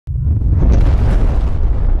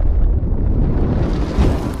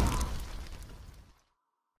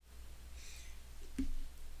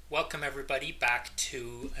Welcome everybody back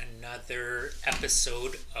to another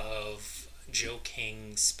episode of Joe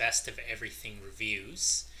King's Best of Everything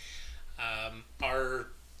Reviews. Our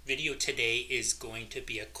video today is going to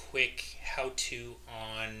be a quick how-to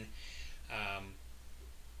on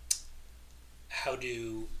how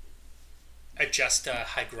to adjust a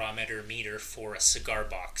hygrometer meter for a cigar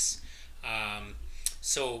box.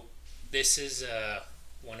 So this is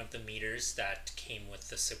one of the meters that came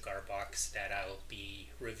with the cigar box that I'll be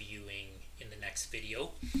reviewing in the next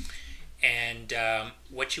video. And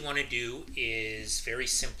what you want to do is very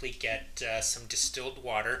simply get some distilled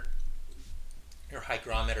water, your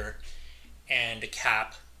hygrometer, and a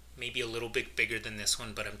cap, maybe a little bit bigger than this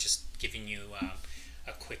one, but I'm just giving you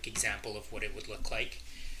a quick example of what it would look like.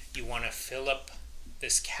 You want to fill up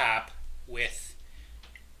this cap with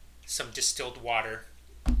some distilled water,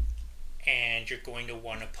 and you're going to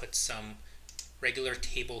want to put some regular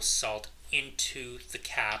table salt into the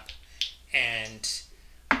cap and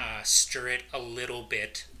stir it a little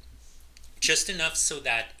bit, just enough so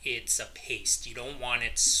that it's a paste. You don't want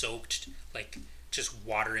it soaked, like just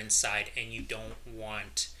water inside, and you don't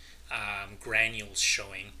want granules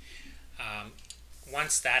showing.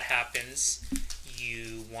 Once that happens,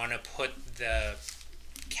 you want to put the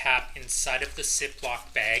cap inside of the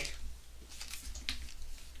Ziploc bag,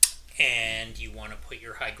 and you want to put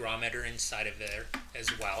your hygrometer inside of there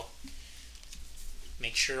as well.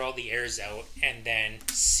 Make sure all the air is out, and then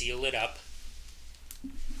seal it up.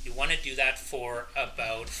 You want to do that for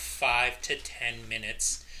about 5 to 10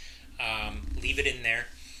 minutes. Leave it in there.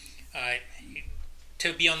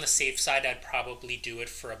 To be on the safe side, I'd probably do it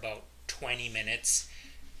for about 20 minutes.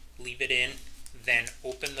 Leave it in, then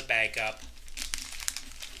open the bag up,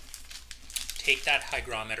 take that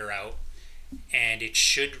hygrometer out, and it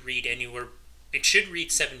should read anywhere, it should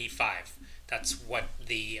read 75. That's what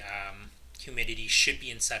the humidity should be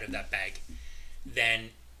inside of that bag. Then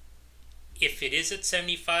if it is at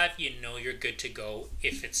 75, you know you're good to go.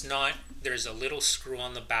 If it's not, there's a little screw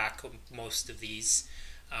on the back of most of these,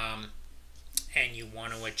 and you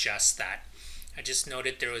want to adjust that. I just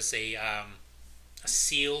noted there was a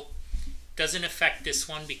seal. Doesn't affect this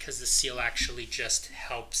one because the seal actually just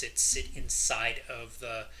helps it sit inside of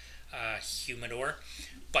the humidor,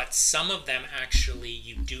 but some of them actually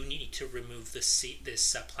you do need to remove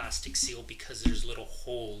this plastic seal because there's little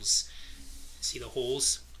holes. See the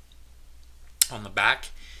holes on the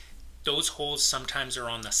back? Those holes sometimes are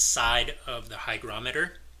on the side of the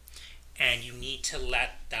hygrometer, and you need to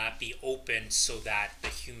let that be open so that the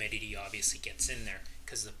humidity obviously gets in there,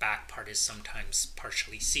 because the back part is sometimes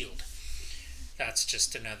partially sealed. That's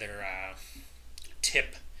just another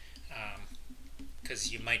tip,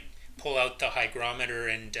 because you might pull out the hygrometer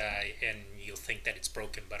and you'll think that it's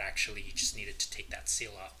broken, but actually you just needed to take that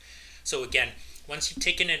seal off. So again, once you've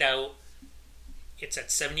taken it out, it's at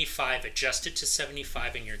 75, adjust it to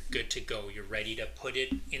 75, and you're good to go. You're ready to put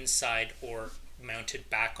it inside or mount it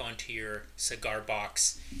back onto your cigar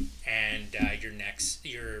box, and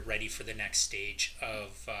you're ready for the next stage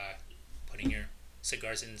of putting your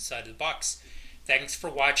cigars inside the box. Thanks for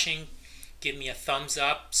watching. Give me a thumbs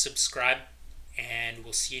up, subscribe, and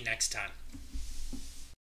we'll see you next time.